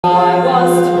I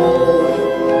was told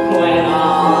when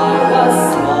I was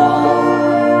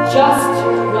small just to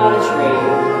run a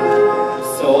train,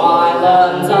 so I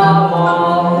learned them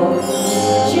all.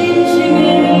 Chim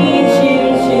chimney,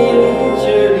 chim chim,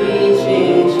 chirpy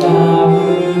chim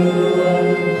charoo.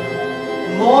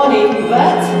 Morning,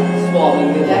 vet,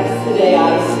 swabbing the decks today I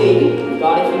see.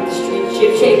 Gotta keep the street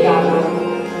ship-shape now.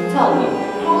 Tell me,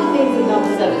 how are things in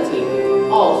number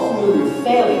 17? All smooth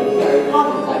sailing, very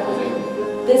Poppins, I presume.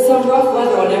 There's some rough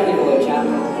weather on every voyage, chap.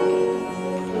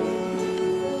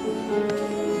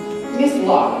 Miss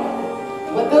Lark,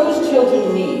 what those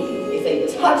children need is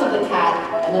a touch of the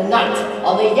cat and a night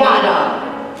on the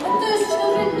yada. What those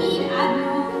children need,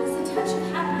 Admiral, is a touch of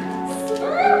happiness.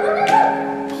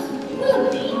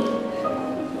 Willoughby.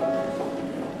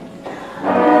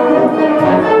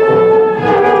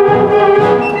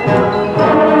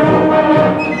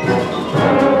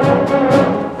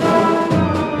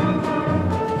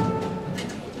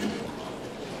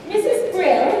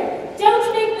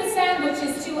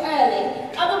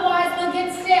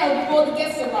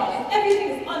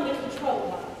 Everything's under control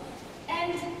now.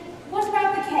 And what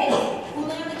about the cake?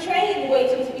 Cooling on the tray and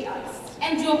waiting to be iced.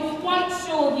 And you're quite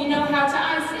sure you know how to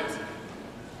ice it?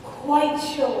 Quite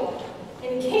sure.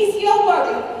 In case you're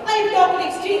worried, I have not been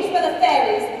exchanged by the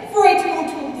fairies for a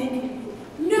total dinner.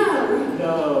 No.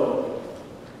 No.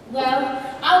 Well,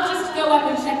 I'll just go up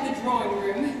and check the drawing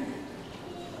room.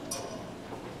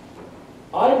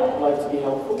 I'd like to be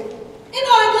helpful. And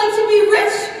I'd like to be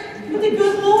rich, but the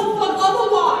good Lord thought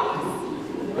otherwise.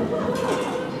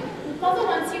 Mother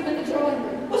wants you in the drawing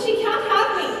room. Well, she can't have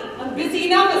me. I'm busy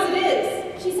enough as it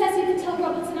is. She says you can tell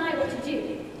Roberts and I what to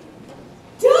do.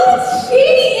 Does she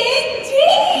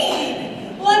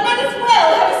indeed? Well, I might as well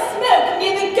have a smoke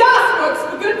near the gasworks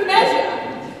for good measure.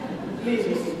 Please,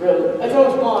 Mrs. Brill, I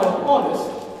don't mind, honest.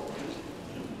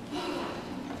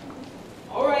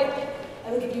 All right, I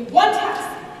will give you one task,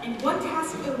 and one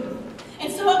task only. And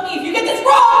so help me, if you get this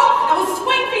wrong, I will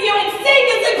swing for you and save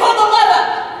this and pull the lever!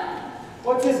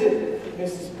 What is it,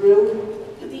 Mrs. Brill?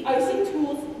 Put the icing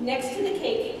tools next to the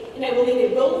cake, and I will need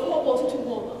a bowl of hot water to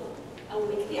warm up. I will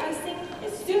make the icing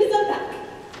as soon as I'm back.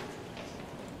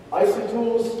 Icing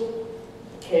tools,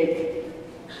 cake,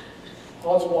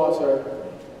 hot water.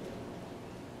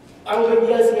 I will make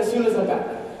the icing as soon as I'm back.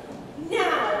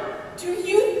 Now, do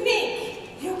you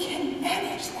think you can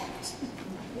manage that?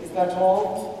 Is that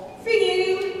all? For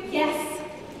you, yes.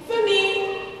 For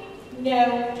me,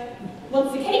 no.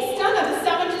 Once the cake's done, I will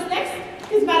sandwiches next,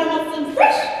 because Madam wants them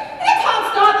fresh, and I can't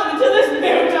start them until there's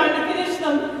no time to finish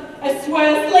them. I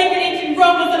swear slavery in ancient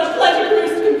Rome was not a pleasure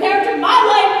cruise compared to my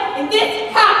life in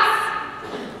this house!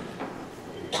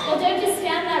 Well, don't just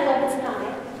stand there, Roberts and I.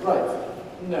 Right.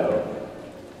 No.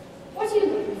 What are you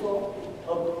looking for?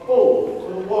 A bowl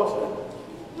full of water.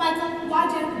 Michael, why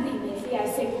don't we make the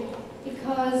icing?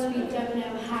 Because we don't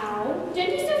know how.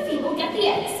 Don't be so feeble, get the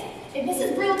eggs. If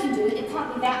Mrs. Brill can do it, it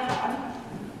can't be that hard.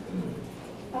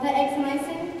 Are there eggs in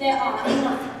icing? There are,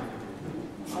 enough.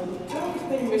 I don't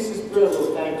think Mrs. Brill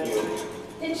will thank you.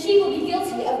 Then she will be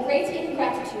guilty of great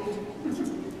ingratitude.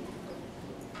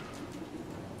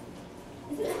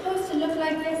 Is it supposed to look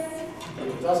like this?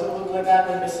 It doesn't look like that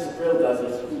when Mrs. Brill does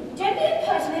it. Don't be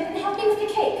impertinent and help me with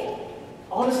the cake.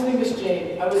 Honestly, Miss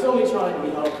Jane, I was only trying to be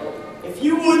helpful. If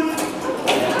you would...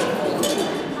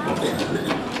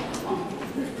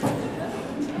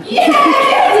 Yes!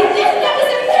 That was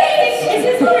amazing!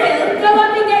 Mrs. Brill, go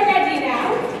up and get ready now.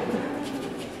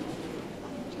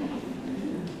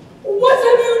 What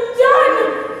have you done?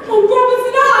 Oh, Roberts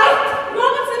and I!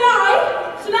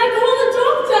 Should I call the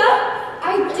doctor? I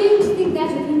don't think that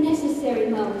would be necessary,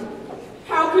 Mum.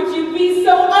 How could you be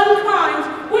so unkind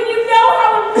when you know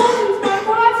how important my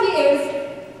party is?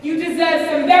 You deserve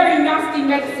some very nasty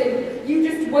medicine. You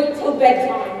just wait till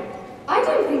bedtime. I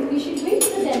don't think we should wait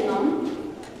for them, Mum.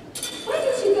 Why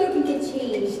don't you go up and get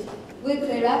changed? We'll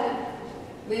clear up,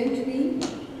 won't we?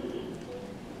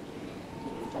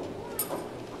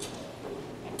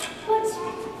 But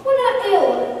we're not ill.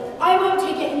 I won't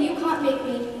take it and you can't make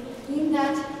me. Mean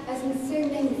that, as in so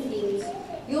many things,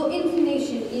 your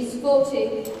inclination is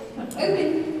faulty.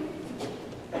 Open.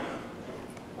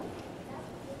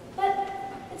 But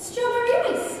it's strawberry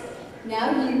ice.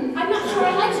 Now you. I'm not sure I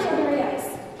like strawberry ice.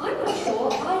 I'm not sure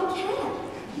I can.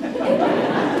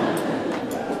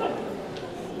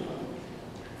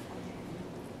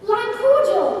 Lime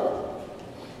cordial.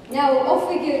 Now off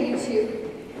we go, you two.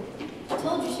 I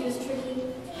told you she was tricky.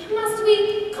 Must we?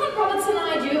 Can't Roberts and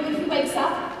I do it when he wakes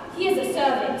up? He is a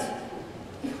servant.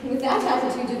 With that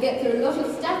attitude, you'll get through a lot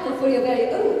of stuff before you're very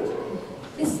old.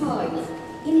 Besides,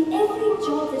 in every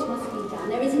job that must be done,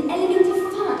 there is an element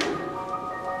of fun.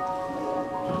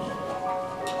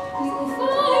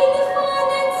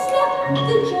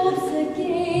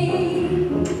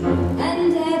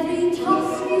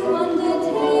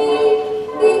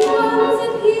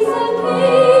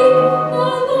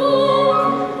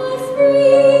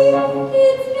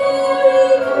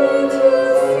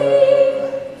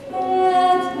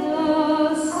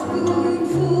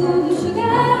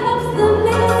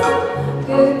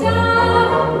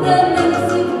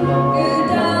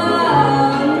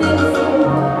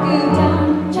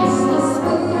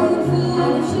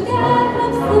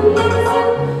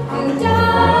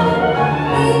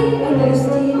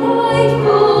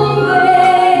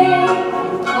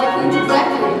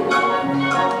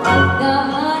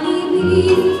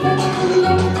 bees extract the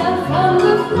nectar from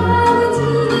the flowers.